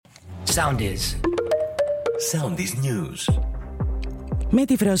Soundis. Soundis News. Με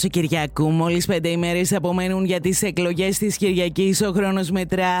τη Φρώση Κυριακού, μόλις 5 ημέρες απομένουν για τις εκλογές της Κυριακής, ο χρόνος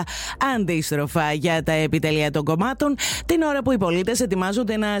μετρά αντίστροφα για τα επιτελεία των κομμάτων, την ώρα που οι πολίτες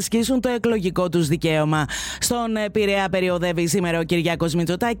ετοιμάζονται να ασκήσουν το εκλογικό τους δικαίωμα. Στον Πειραιά περιοδεύει σήμερα ο Κυριάκος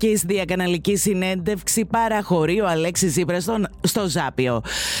Μητσοτάκης, διακαναλική συνέντευξη παραχωρεί ο Αλέξης Τσίπρας στο Ζάπιο.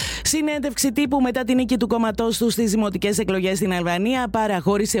 Συνέντευξη τύπου μετά την νίκη του κόμματός του στις δημοτικές εκλογές στην Αλβανία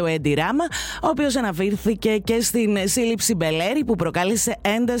παραχώρησε ο Έντι Ράμα, ο οποίος αναφέρθηκε και στην σύλληψη Μπελέρη που προκάλεσε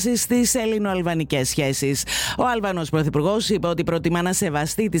ένταση στις ελληνοαλβανικές σχέσεις. Ο Αλβανός πρωθυπουργός είπε ότι προτιμά να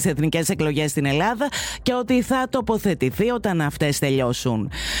σεβαστεί τις εθνικές εκλογές στην Ελλάδα και ότι θα τοποθετηθεί όταν αυτές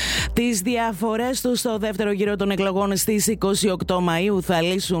τελειώσουν. Τις διαφορές του στο δεύτερο γύρο των εκλογών στις 28 Μαΐου θα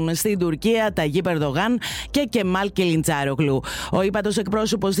λύσουν στην Τουρκία Ταγίπ Ερντογάν και Κεμάλ Κιλιντσάρογλου. Ο ύπατος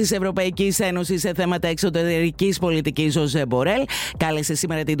εκπρόσωπος της Ευρωπαϊκής Ένωσης σε θέματα εξωτερικής πολιτικής, ο Ζοσέπ Μπορέλ, κάλεσε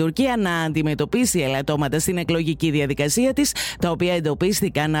σήμερα την Τουρκία να αντιμετωπίσει ελαττώματα στην εκλογική διαδικασία της, τα οποία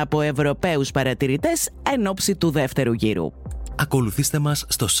εντοπίστηκαν από Ευρωπαίους παρατηρητές εν ώψη του δεύτερου γύρου. Ακολουθήστε μας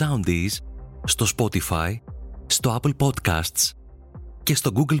στο Soundis, στο Spotify, στο Apple Podcasts και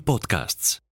στο Google Podcasts.